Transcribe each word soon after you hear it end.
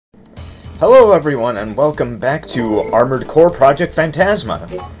Hello everyone, and welcome back to Armored Core Project Phantasma.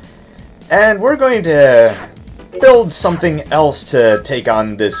 And we're going to build something else to take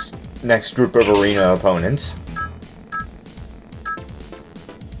on this next group of arena opponents.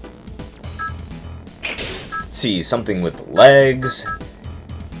 Let's see, something with legs.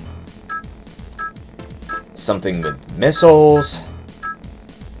 Something with missiles.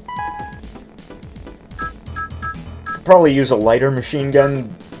 Could probably use a lighter machine gun.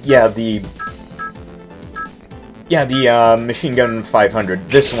 Yeah, the Machine Gun 500.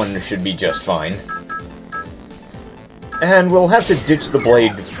 This one should be just fine. And we'll have to ditch the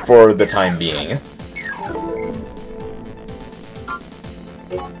blade for the time being.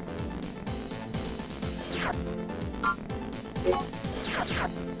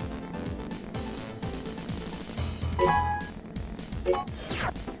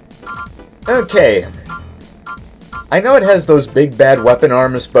 Okay. I know it has those big bad weapon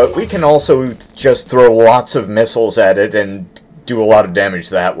arms, but we can also just throw lots of missiles at it and do a lot of damage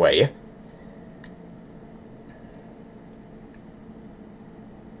that way.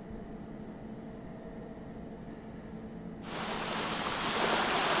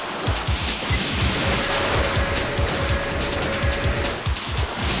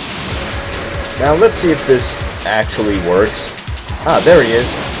 Now let's see if this actually works. Ah, there he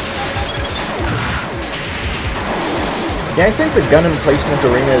is. Yeah, I think the gun emplacement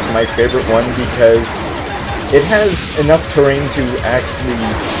arena is my favorite one because it has enough terrain to actually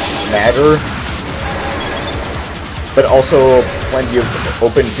matter, but also plenty of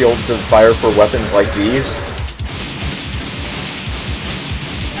open fields of fire for weapons like these.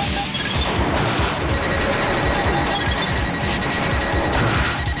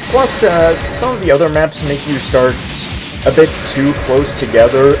 Plus, some of the other maps make you start a bit too close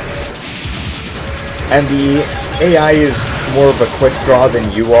together, and the AI is more of a quick draw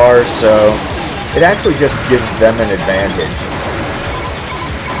than you are, so it actually just gives them an advantage.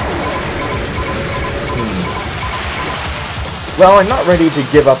 Well, I'm not ready to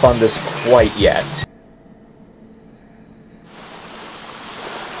give up on this quite yet.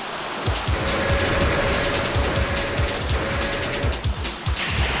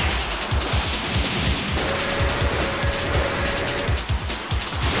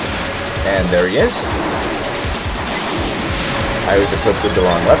 And there he is. I was equipped with the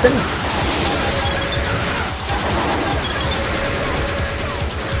wrong weapon.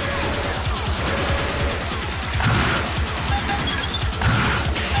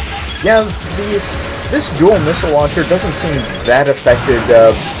 Yeah, this dual missile launcher doesn't seem that affected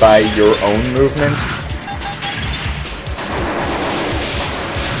by your own movement.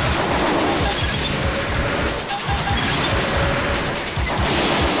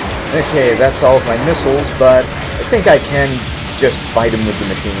 Okay, that's all of my missiles, but I think I can just fight him with the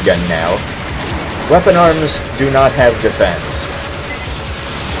machine gun now. Weapon arms do not have defense.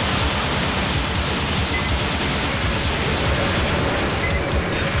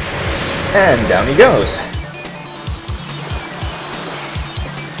 And down he goes.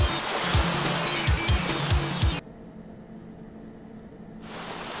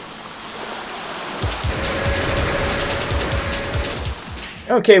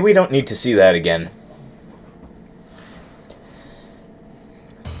 Okay, we don't need to see that again.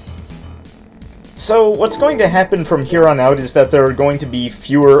 So, what's going to happen from here on out is that there are going to be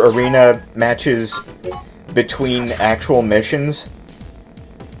fewer arena matches between actual missions.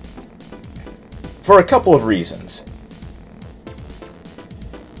 For a couple of reasons.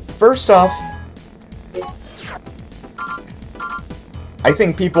 First off, I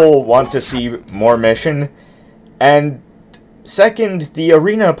think people want to see more mission, and second, the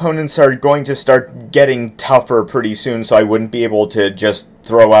arena opponents are going to start getting tougher pretty soon, so I wouldn't be able to just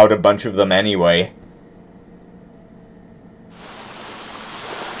throw out a bunch of them anyway.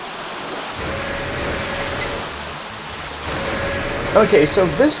 Okay, so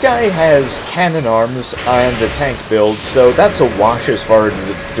this guy has cannon arms and a tank build, so that's a wash as far as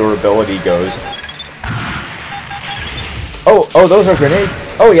its durability goes. Oh, those are grenade...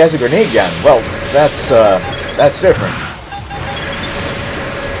 Oh, he has a grenade gun. Well, that's different.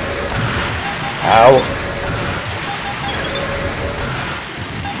 Ow.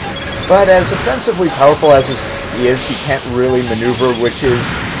 But as offensively powerful as he is, he can't really maneuver, which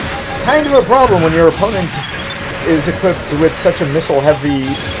is kind of a problem when your opponent is equipped with such a missile-heavy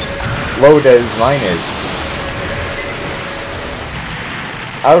load as mine is.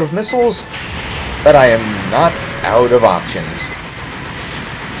 Out of missiles, but I am not out of options.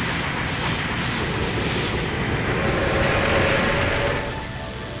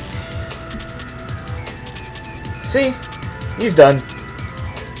 See? He's done.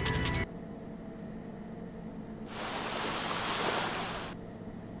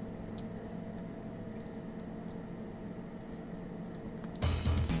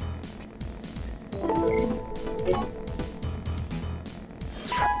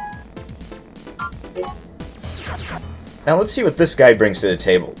 Now let's see what this guy brings to the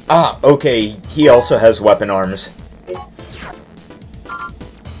table. Ah, okay, he also has weapon arms.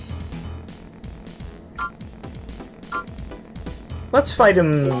 Let's fight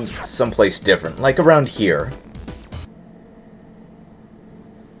him someplace different, like around here.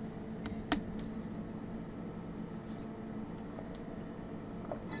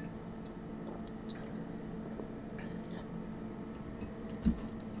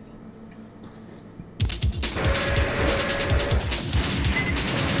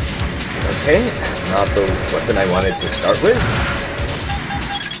 Okay, not the weapon I wanted to start with.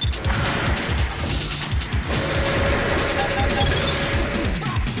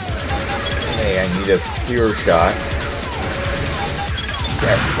 Okay, I need a pure shot.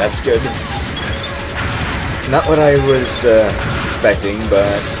 Yeah, that's good. Not what I was expecting,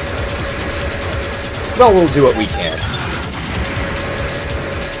 but... well, we'll do what we can.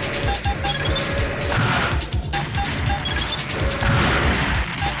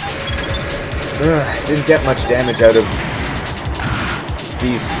 Didn't get much damage out of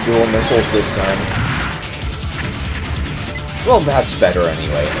these dual missiles this time. Well, that's better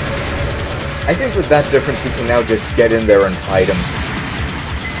anyway. I think with that difference we can now just get in there and fight him.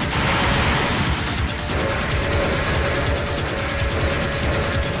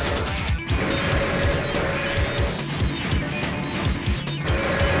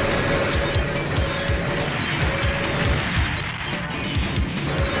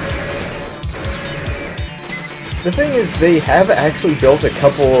 The thing is, they have actually built a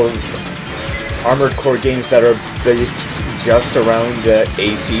couple of Armored Core games that are based just around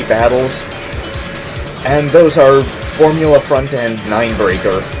AC battles, and those are Formula Front and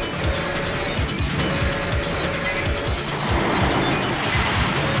Ninebreaker.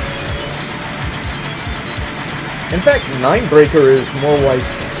 In fact, Ninebreaker is more like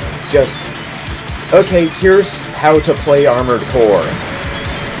just, okay, here's how to play Armored Core.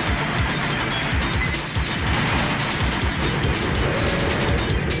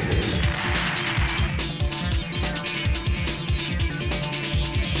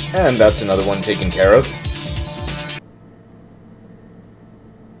 And that's another one taken care of.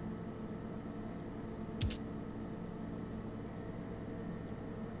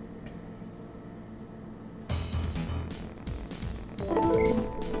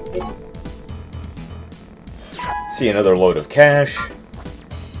 See another load of cash.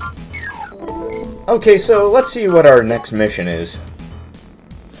 Okay, so let's see what our next mission is.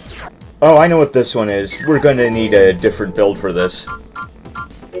 Oh, I know what this one is. We're gonna need a different build for this.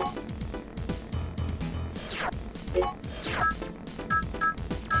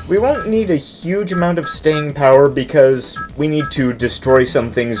 We won't need a huge amount of staying power because we need to destroy some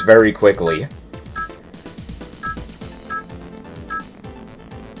things very quickly.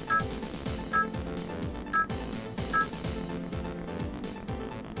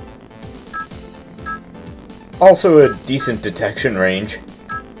 Also a decent detection range,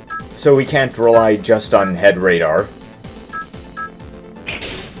 so we can't rely just on head radar.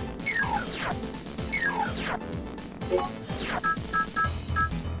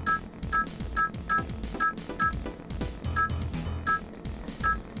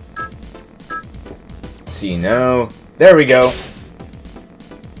 See, no. There we go.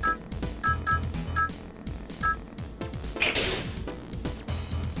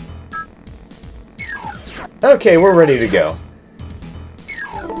 Okay, we're ready to go.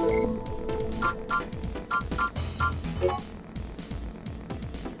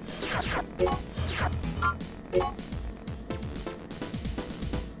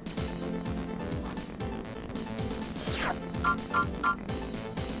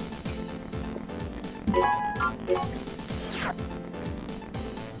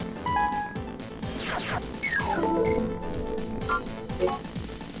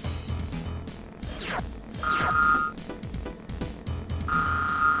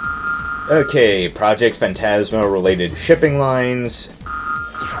 Okay, Project Phantasma related shipping lines,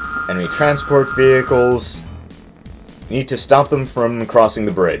 enemy transport vehicles. Need to stop them from crossing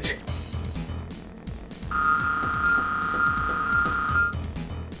the bridge.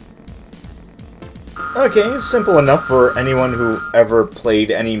 Okay, simple enough for anyone who ever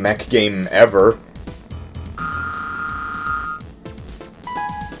played any mech game ever.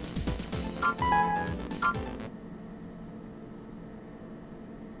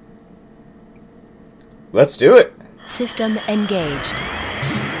 Let's do it! System engaged.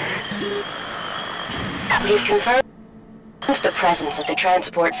 We've confirmed the presence of the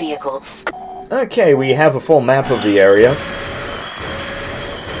transport vehicles. Okay, we have a full map of the area.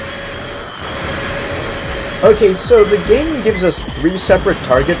 Okay, so the game gives us 3 separate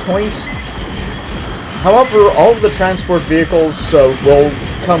target points. However, all of the transport vehicles will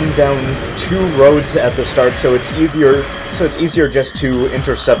come down 2 roads at the start, so it's easier just to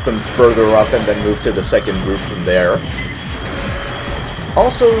intercept them further up and then move to the second route from there.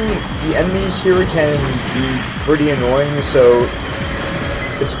 Also, the enemies here can be pretty annoying, so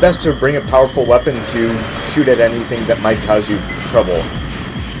it's best to bring a powerful weapon to shoot at anything that might cause you trouble.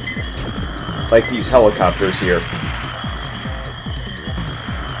 Like these helicopters here.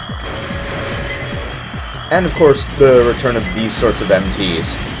 And of course, the return of these sorts of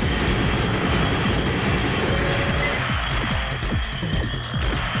MTs.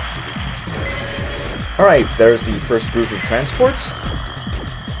 Alright, there's the first group of transports.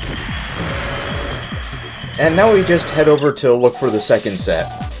 And now we just head over to look for the second set.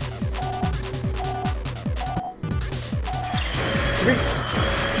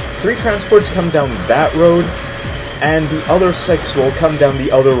 Three transports come down that road, and the other 6 will come down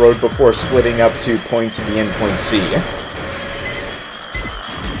the other road before splitting up to point B and point C.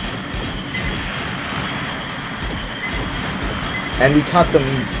 And we caught them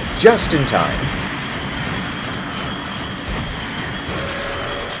just in time.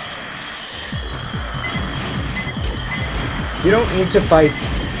 You don't need to fight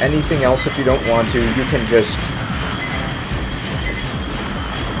anything else if you don't want to. You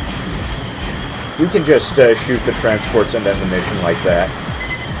can just shoot the transports and end the mission like that.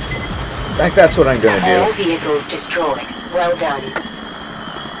 In fact, that's what I'm gonna do. All vehicles destroyed. Well done.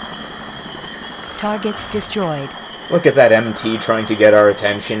 Targets destroyed. Look at that MT trying to get our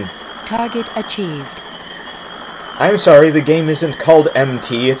attention. Target achieved. I'm sorry, the game isn't called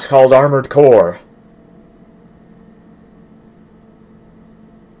MT, it's called Armored Core.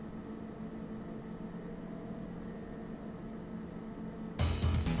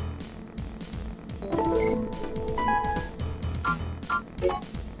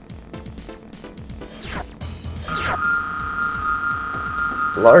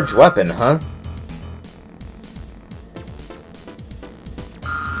 Large weapon, huh?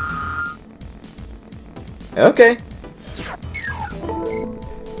 Okay.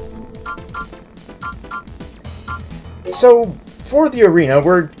 So, for the arena,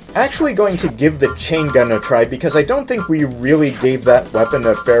 we're actually going to give the chain gun a try, because I don't think we really gave that weapon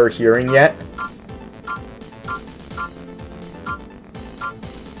a fair hearing yet.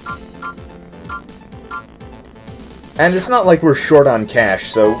 And it's not like we're short on cash,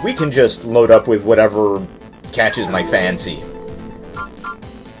 so we can just load up with whatever catches my fancy.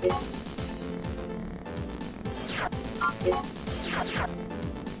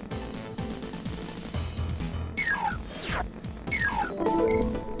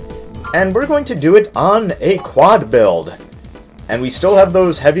 And we're going to do it on a quad build. And we still have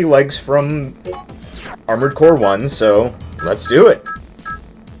those heavy legs from Armored Core 1, so let's do it.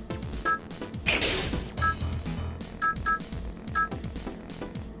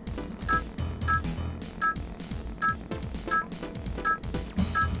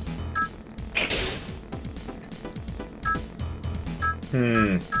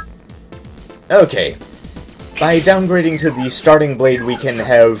 Okay. By downgrading to the starting blade, we can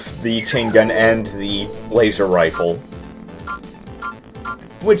have the chain gun and the laser rifle,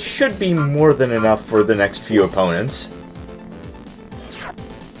 which should be more than enough for the next few opponents.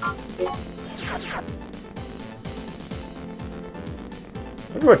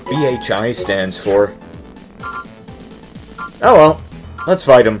 I wonder what BHI stands for. Oh well, let's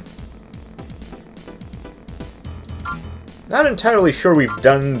fight him. Not entirely sure we've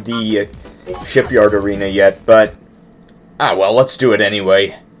done the shipyard arena yet, but well, let's do it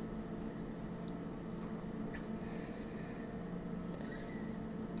anyway.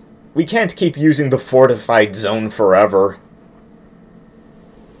 We can't keep using the fortified zone forever.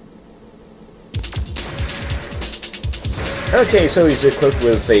 Okay, so he's equipped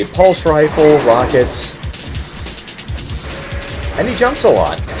with a pulse rifle, rockets, and he jumps a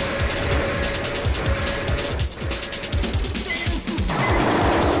lot.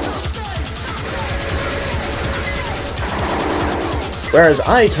 Whereas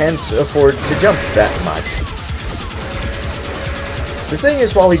I can't afford to jump that much. The thing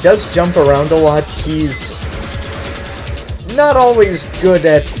is, while he does jump around a lot, he's not always good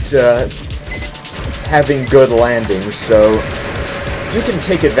at having good landings, so you can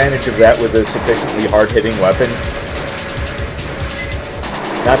take advantage of that with a sufficiently hard-hitting weapon.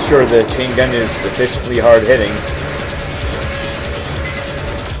 Not sure the chain gun is sufficiently hard-hitting,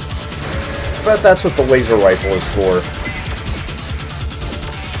 but that's what the laser rifle is for.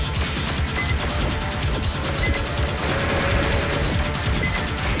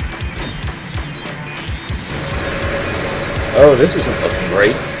 Oh, this isn't looking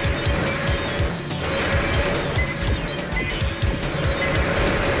great.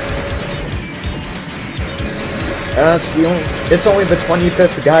 It's only the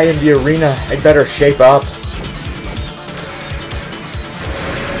 25th guy in the arena. I'd better shape up.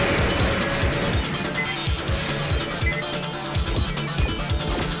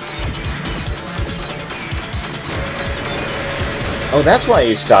 Oh, that's why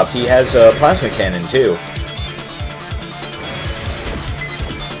he stopped. He has a plasma cannon, too.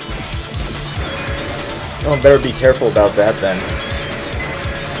 Oh, better be careful about that, then.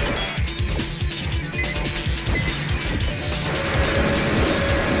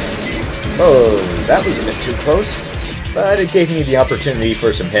 Oh, that was a bit too close, but it gave me the opportunity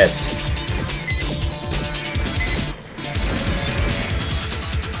for some hits.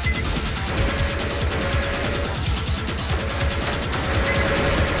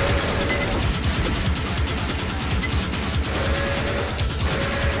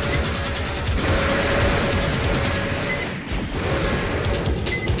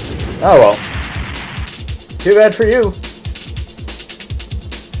 Oh well. Too bad for you.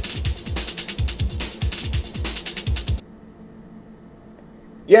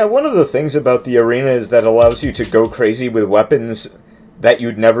 Yeah, one of the things about the arena is that it allows you to go crazy with weapons that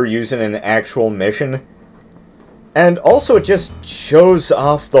you'd never use in an actual mission. And also it just shows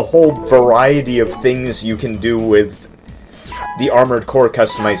off the whole variety of things you can do with the Armored Core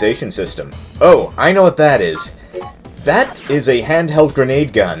customization system. Oh, I know what that is. That is a handheld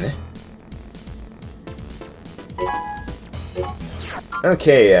grenade gun.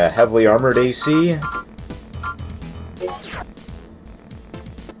 Okay, heavily armored AC.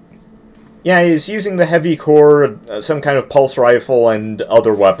 Yeah, he's using the heavy core, some kind of pulse rifle, and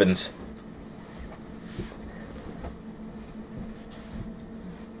other weapons.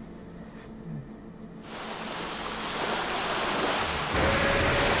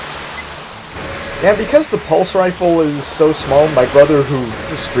 Yeah, because the pulse rifle is so small, my brother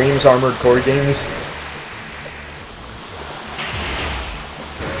who streams Armored Core games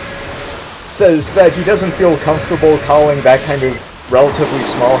says that he doesn't feel comfortable calling that kind of relatively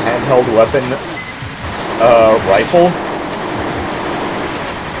small handheld weapon rifle.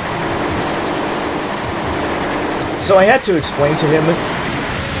 So I had to explain to him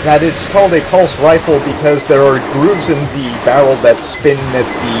that it's called a pulse rifle because there are grooves in the barrel that spin at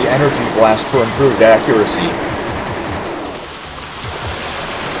the energy blast for improved accuracy.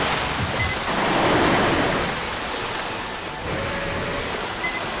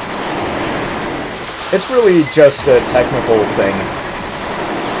 It's really just a technical thing.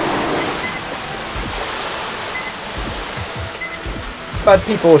 But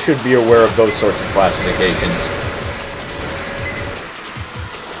people should be aware of those sorts of classifications.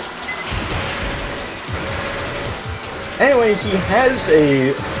 Anyway, he has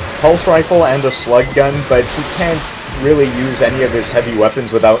a pulse rifle and a slug gun, but he can't really use any of his heavy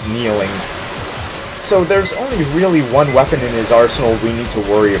weapons without kneeling. So there's only really one weapon in his arsenal we need to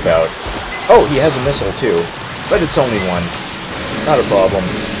worry about. Oh, he has a missile too, but it's only one. Not a problem.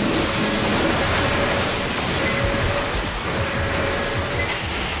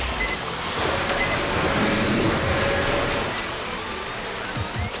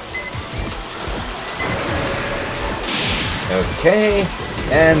 Okay,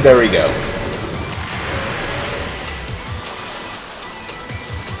 and there we go.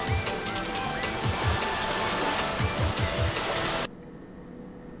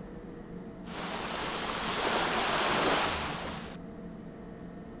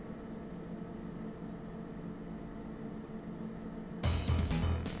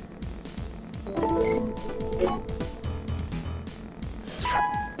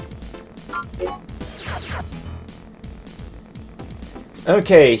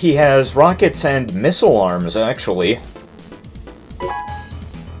 Okay, he has rockets and missile arms, actually.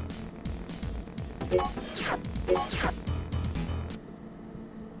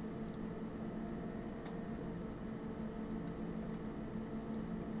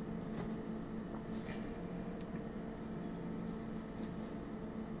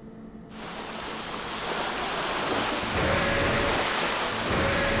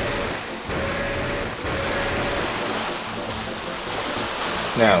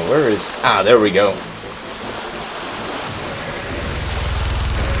 Now, where is... Ah, there we go.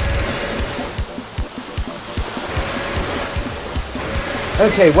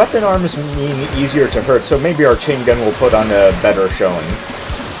 Okay, weapon arms mean easier to hurt, so maybe our chain gun will put on a better showing.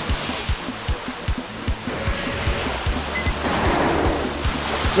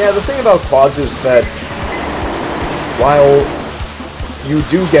 Yeah, the thing about quads is that while you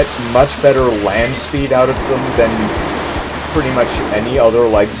do get much better land speed out of them than pretty much any other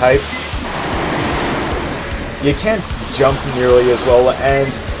leg type, you can't jump nearly as well, and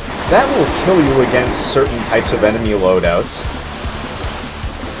That will kill you against certain types of enemy loadouts.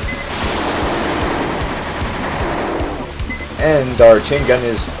 And our chain gun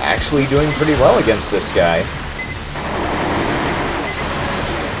is actually doing pretty well against this guy.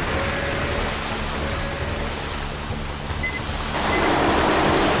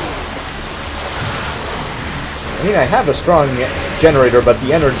 I mean, I have a strong generator, but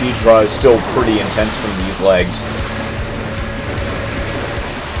the energy draw is still pretty intense from these legs.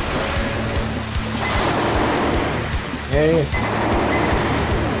 Okay.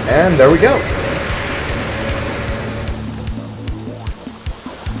 And there we go.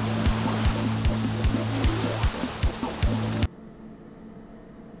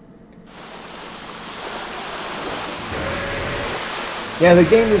 Yeah, the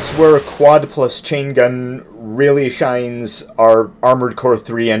game is where Quad plus Chain Gun really shines our Armored Core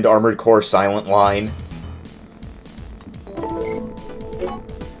 3 and Armored Core Silent line.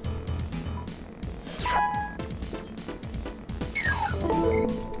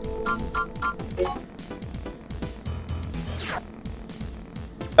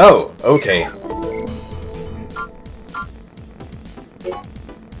 Oh, okay.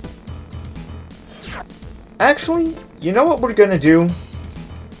 Actually, you know what we're gonna do?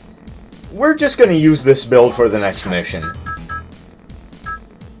 We're just gonna use this build for the next mission.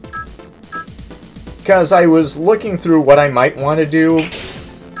 Because I was looking through what I might want to do.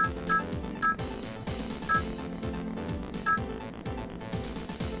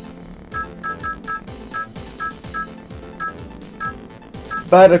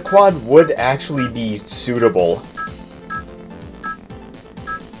 But a quad would actually be suitable.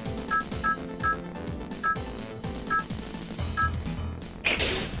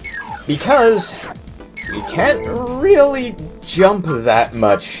 Because we can't really jump that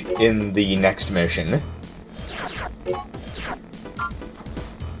much in the next mission.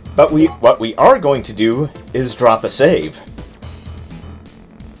 But what we are going to do is drop a save.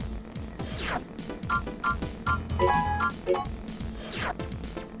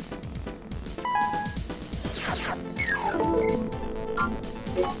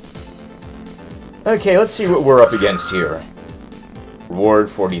 Okay, let's see what we're up against here. Reward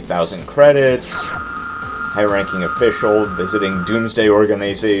 40,000 credits. High-ranking official visiting Doomsday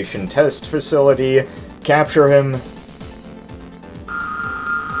Organization test facility. Capture him.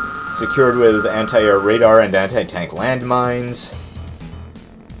 Secured with anti-air radar and anti-tank landmines.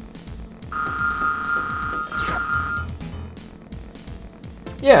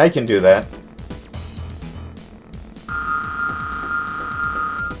 Yeah, I can do that.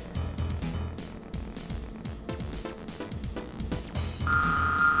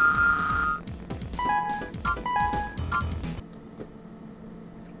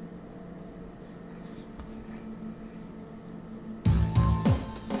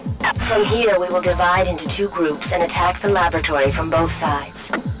 From here, we will divide into two groups and attack the laboratory from both sides.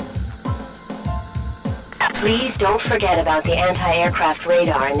 Please don't forget about the anti-aircraft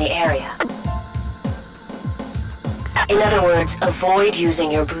radar in the area. In other words, avoid using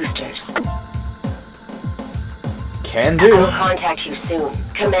your boosters. Can do. I will contact you soon.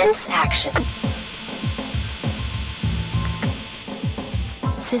 Commence action.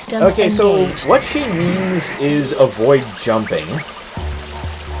 System Okay, so engaged. what she means is avoid jumping.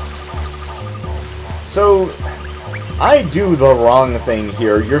 So, I do the wrong thing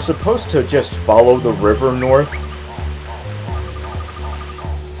here. You're supposed to just follow the river north.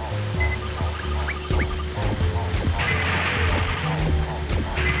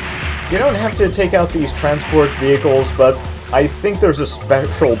 You don't have to take out these transport vehicles, but I think there's a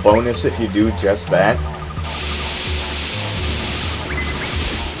special bonus if you do just that.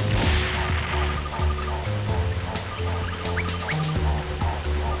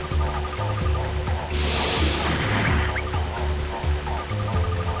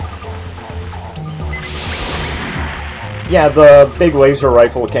 Yeah, the big laser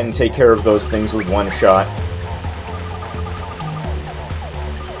rifle can take care of those things with one shot.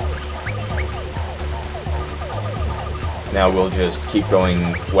 Now we'll just keep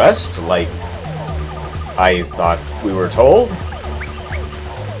going west, like I thought we were told.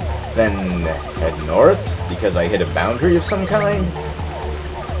 Then head north, because I hit a boundary of some kind.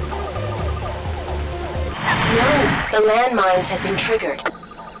 No, the landmines have been triggered.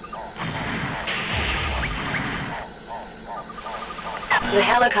 The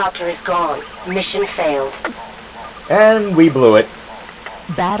helicopter is gone. Mission failed. And we blew it.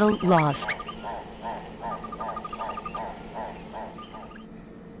 Battle lost.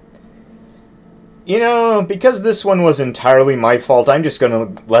 You know, because this one was entirely my fault, I'm just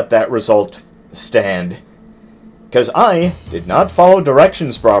gonna let that result stand. because I did not follow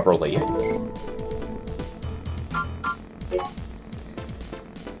directions properly.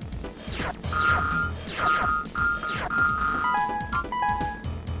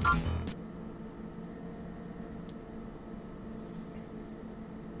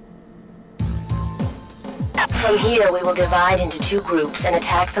 From here, we will divide into 2 groups and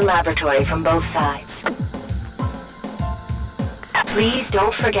attack the laboratory from both sides. Please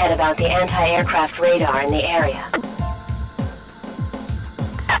don't forget about the anti-aircraft radar in the area.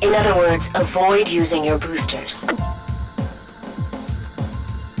 In other words, avoid using your boosters.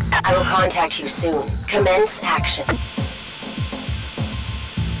 I will contact you soon. Commence action.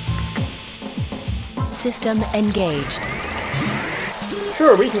 System engaged.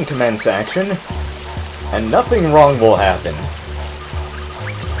 Sure, we can commence action, and nothing wrong will happen.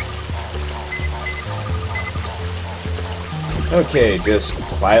 Okay, just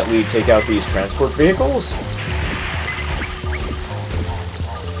quietly take out these transport vehicles.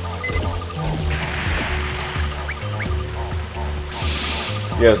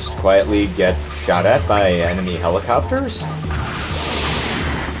 Just quietly get shot at by enemy helicopters.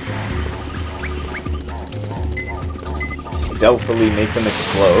 Stealthily make them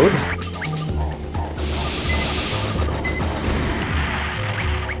explode.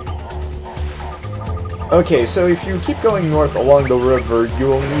 Okay, so if you keep going north along the river, you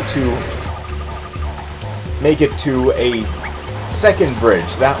will need to make it to a second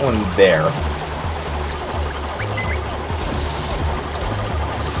bridge, that one there.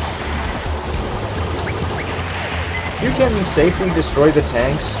 You can safely destroy the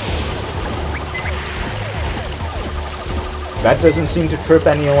tanks. That doesn't seem to trip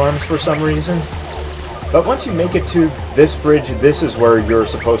any alarms for some reason. But once you make it to this bridge, this is where you're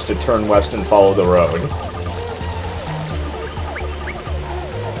supposed to turn west and follow the road.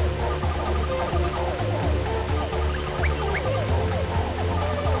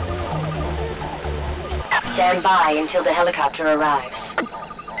 Stand by until the helicopter arrives.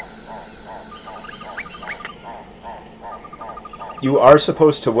 You are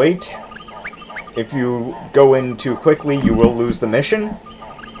supposed to wait. If you go in too quickly, you will lose the mission.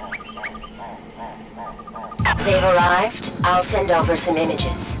 They've arrived. I'll send over some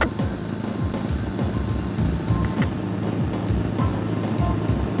images.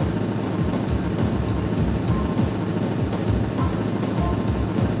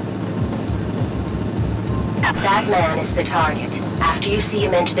 That man is the target. After you see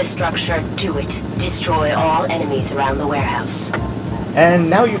him enter the structure, do it. Destroy all enemies around the warehouse. And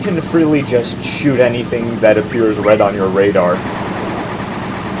now you can freely just shoot anything that appears red on your radar.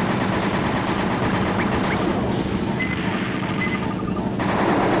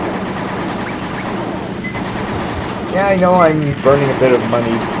 Yeah, I know I'm burning a bit of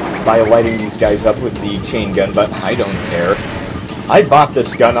money by lighting these guys up with the chain gun, but I don't care. I bought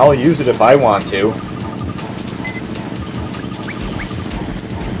this gun, I'll use it if I want to.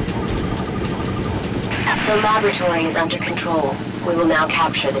 The laboratory is under control. We will now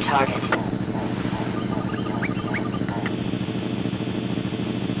capture the target.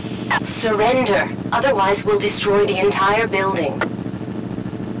 Surrender! Otherwise we'll destroy the entire building.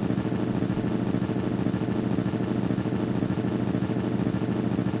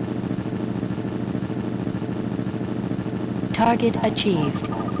 Target achieved.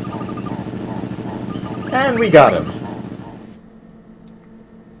 And we got him.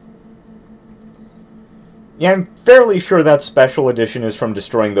 Yeah, I'm fairly sure that special edition is from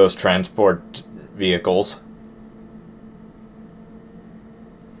destroying those transport vehicles.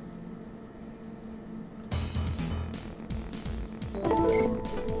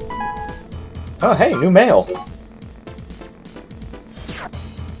 Oh, hey, new mail.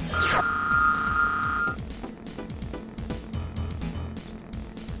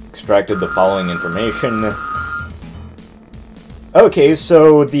 Extracted the following information. Okay,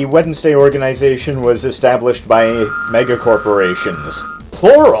 so the Wednesday organization was established by megacorporations.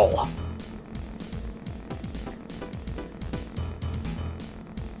 Plural!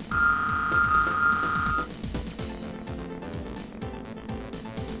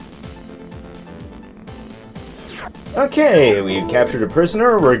 Okay, we've captured a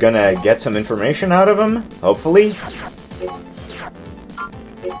prisoner. We're gonna get some information out of him, hopefully.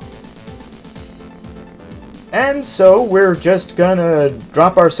 And so, we're just gonna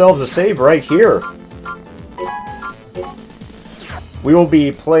drop ourselves a save right here. We'll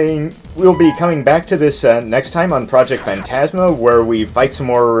be coming back to this next time on Project Phantasma, where we fight some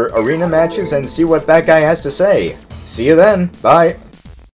more arena matches and see what that guy has to say. See you then. Bye.